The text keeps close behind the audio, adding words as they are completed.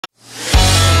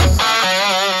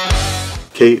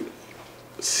Kate,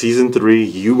 season 3,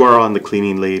 you are on the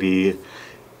cleaning lady.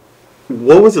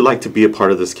 What was it like to be a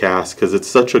part of this cast? Because it's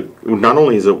such a, not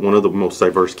only is it one of the most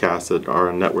diverse casts that are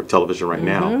on network television right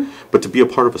now, but to be a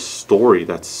part of a story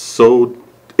that's so,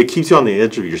 it keeps you on the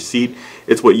edge of your seat.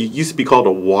 It's what used to be called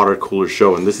a water cooler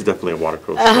show, and this is definitely a water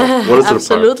cooler show. What is it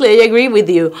absolutely, I agree with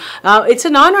you. It's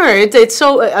an honor. It's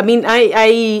so, I mean,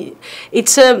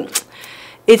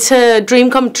 it's a dream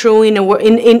come true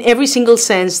in every single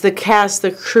sense. The cast,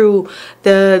 the crew,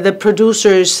 the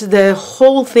producers, the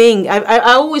whole thing. I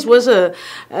always was a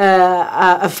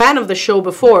fan of the show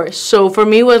before. So for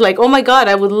me, it was like, oh my God,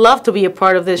 I would love to be a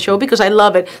part of this show because I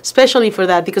love it, especially for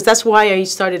that, because that's why I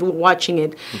started watching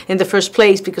it in the first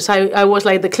place, because I was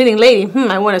like, the cleaning lady,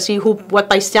 I want to see what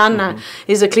paisana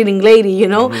is a cleaning lady, you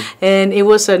know? And it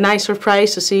was a nice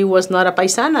surprise to see it was not a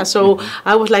paisana. So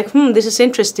I was like, this is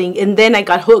interesting. And then I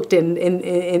got hooked in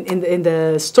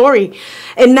the story.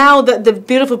 And now the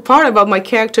beautiful part about my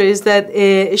character is that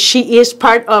she is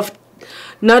part of,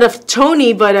 not of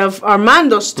Thony, but of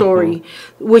Armando's story,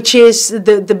 which is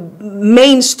the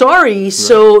main story. Right.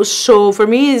 So for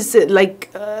me, it's like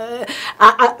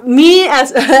me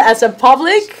as a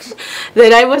public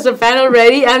that I was a fan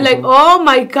already. I'm like, oh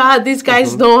my God, these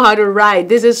guys know how to write.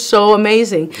 This is so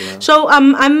amazing. Yeah. So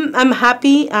I'm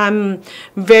happy. I'm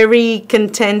very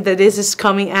content that this is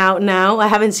coming out now. I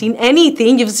haven't seen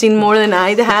anything. You've seen more than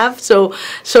I have. So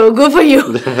good for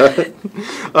you.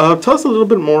 Tell us a little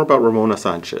bit more about Ramona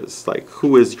Sanchez. Like,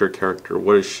 who is your character?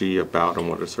 What is she about, and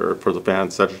what is her for the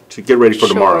fans to get ready for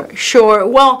tomorrow? Sure.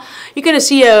 Well, you're gonna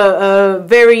see a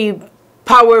very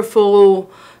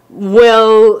powerful,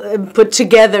 well put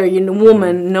together,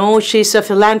 woman. No, she's a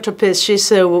philanthropist. She's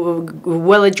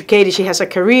well educated. She has a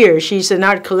career. She's an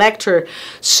art collector.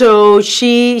 So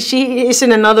she is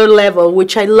in another level,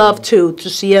 which I love to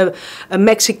see a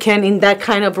Mexican in that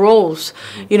kind of roles,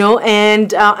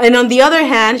 And on the other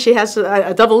hand, she has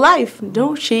a double life.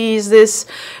 No, she's this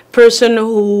person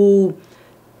who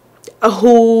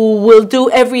will do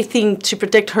everything to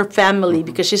protect her family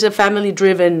because she's a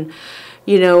family-driven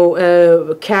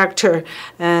character.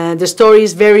 The story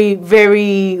is very,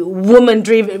 very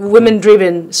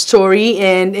women-driven story,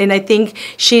 and I think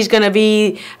she's gonna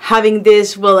be having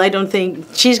this. Well, I don't think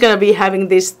she's gonna be having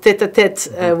this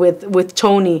tete-a-tete with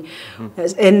Thony,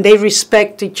 and they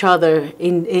respect each other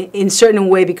in certain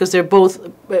way because they're both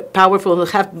powerful,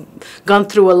 have gone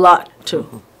through a lot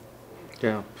too.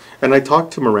 Yeah. And I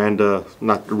talked to Miranda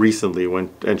not recently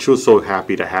and she was so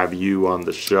happy to have you on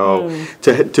the show,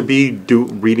 to be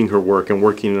reading her work and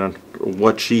working on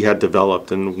what she had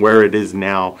developed and where it is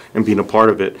now and being a part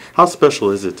of it. How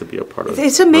special is it to be a part of it?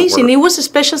 It's amazing. It was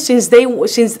special since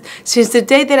the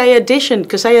day that I auditioned,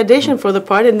 because I auditioned for the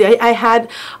part, and I had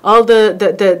all the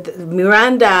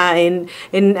Miranda and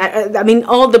I mean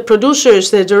all the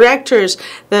producers, the directors,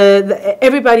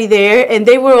 everybody there, and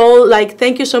they were all like,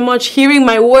 "Thank you so much. Hearing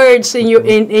my words in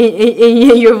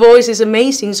your voice is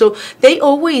amazing." So they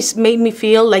always made me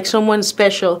feel like someone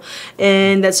special,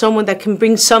 and that someone that can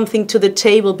bring something to the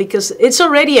table, because it's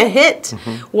already a hit.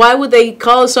 Why would they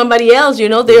call somebody else?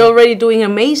 They're already doing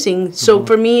amazing. So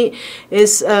for me,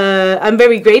 I'm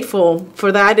very grateful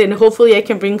for that, and hopefully I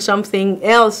can bring something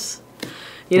else,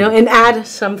 and add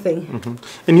something.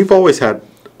 And you've always had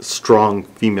strong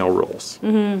female roles,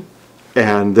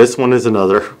 and this one is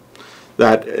another.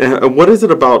 What is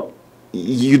it about?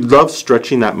 You love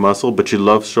stretching that muscle, but you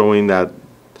love showing that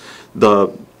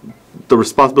the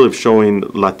responsibility of showing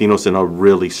Latinos in a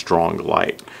really strong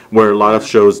light, where a lot of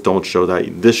shows don't show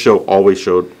that. This show always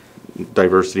showed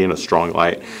diversity in a strong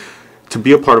light. To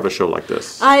be a part of a show like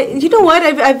this, you know what?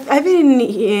 I've been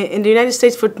in the United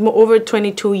States for over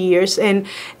 22 years, and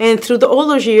through all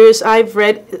those years, I've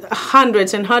read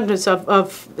hundreds and hundreds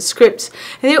of scripts,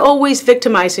 and they're always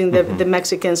victimizing the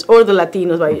Mexicans or the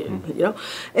Latinos,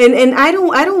 and I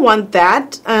don't want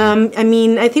that. I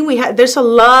mean, I think there's a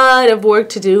lot of work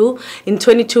to do in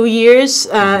 22 years,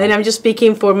 and I'm just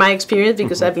speaking for my experience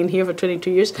because I've been here for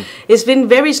 22 years. It's been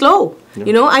very slow.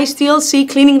 I still see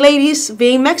cleaning ladies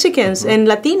being Mexicans and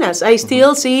Latinas. I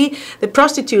still see the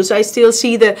prostitutes. I still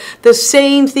see the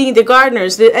same thing, the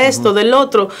gardeners, the esto, del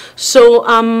otro. So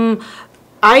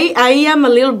I am a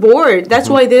little bored. That's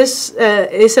why this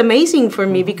is amazing for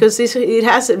me, because it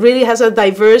really has a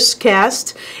diverse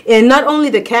cast, and not only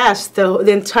the cast,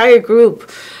 the entire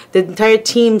group, the entire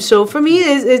team. So for me,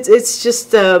 it's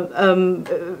just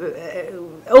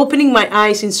opening my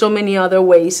eyes in so many other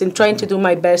ways, and trying to do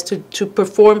my best to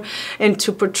perform and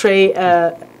to portray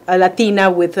a Latina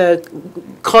with a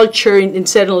culture in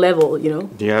certain level,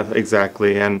 Yeah,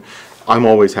 exactly. And I'm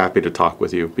always happy to talk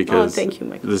with you because thank you,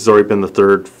 Michael. this has already been the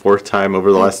third, fourth time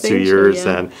over the last 2 think so, years,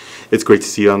 yeah. and it's great to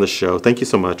see you on the show. Thank you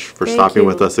so much for Thank stopping you.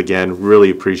 with us again. Really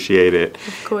appreciate it.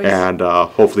 Of course. And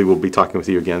hopefully we'll be talking with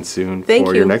you again soon Thank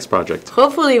for you. your next project.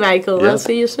 Hopefully, Michael. I'll Yes.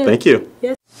 see you soon. Thank you.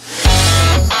 Yes.